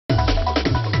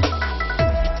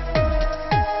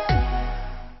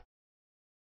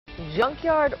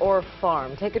junkyard or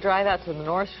farm? Take a drive out to the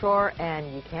North Shore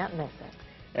and you can't miss it.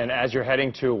 And as you're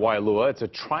heading to Wailua, it's a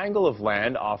triangle of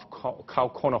land off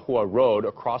Kaukonahua Road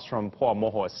across from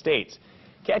Po'amoho Estates.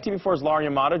 KITV4's Laura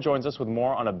Yamada joins us with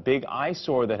more on a big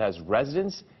eyesore that has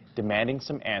residents demanding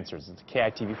some answers. It's a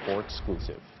KITV4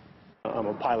 exclusive. I'm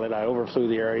a pilot. I overflew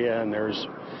the area, and there's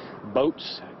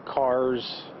boats,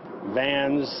 cars,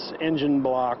 vans, engine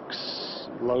blocks,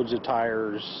 loads of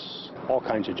tires, all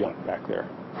kinds of junk back there.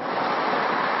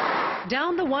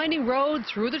 Down the winding road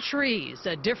through the trees,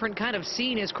 a different kind of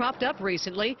scene has cropped up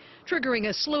recently, triggering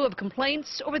a slew of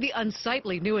complaints over the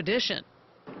unsightly new addition.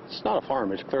 It's not a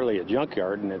farm. It's clearly a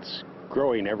junkyard, and it's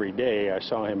growing every day. I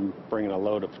saw him bringing a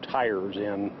load of tires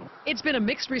in. It's been a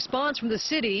mixed response from the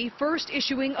city, first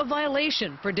issuing a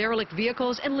violation for derelict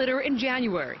vehicles and litter in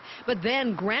January, but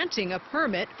then granting a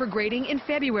permit for grading in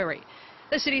February.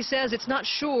 The city says it's not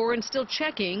sure and still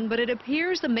checking, but it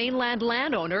appears the mainland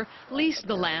landowner leased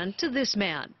the land to this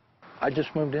man. I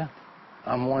just moved in.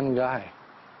 I'm one guy.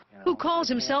 Who calls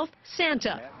himself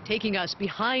Santa, taking us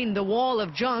behind the wall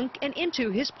of junk and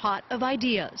into his pot of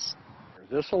ideas.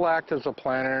 This will act as a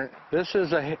planter. This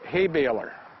is a hay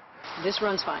baler. This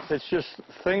runs fine. It's just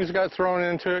things got thrown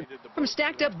into it. From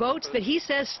stacked up boats that he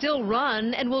says still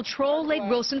run and will troll Lake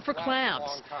Wilson for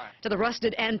clams, to the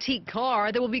rusted antique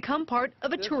car that will become part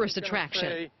of a tourist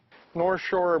attraction. North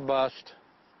Shore or bust.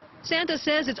 Santa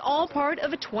says it's all part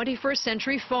of a 21st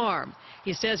century farm.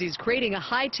 He says he's creating a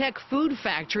high-tech food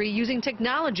factory using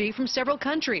technology from several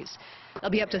countries. They'll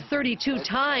be up to 32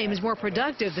 times more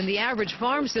productive than the average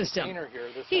farm system.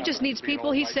 He just needs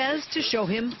people, he says, to show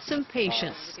him some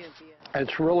patience.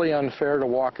 It's really unfair to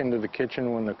walk into the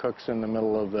kitchen when the cook's in the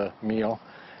middle of the meal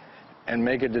and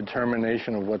make a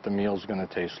determination of what the meal's going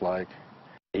to taste like.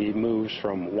 He moves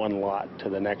from one lot to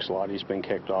the next lot. He's been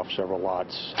kicked off several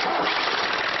lots.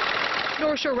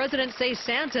 North Shore residents say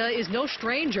Santa is no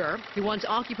stranger. He once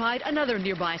occupied another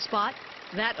nearby spot,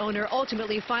 that owner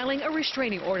ultimately filing a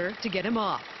restraining order to get him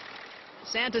off.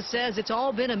 Santa says it's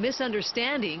all been a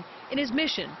misunderstanding in his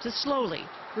mission to slowly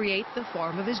create the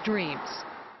farm of his dreams.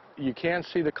 You can't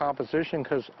see the composition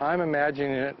because I'm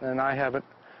imagining it and I haven't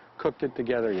cooked it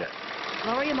together yet.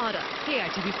 Laura Yamada,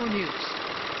 KITV4 News.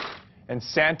 And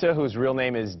Santa, whose real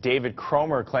name is David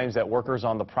Cromer, claims that workers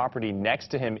on the property next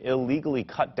to him illegally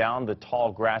cut down the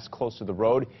tall grass close to the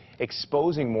road,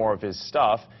 exposing more of his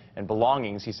stuff and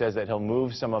belongings. He says that he'll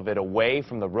move some of it away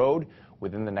from the road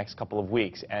within the next couple of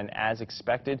weeks. And as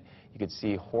expected, you could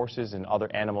see horses and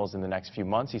other animals in the next few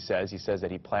months, he says. He says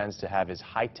that he plans to have his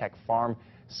high-tech farm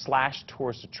 /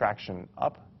 tourist attraction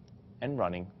up and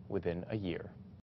running within a year.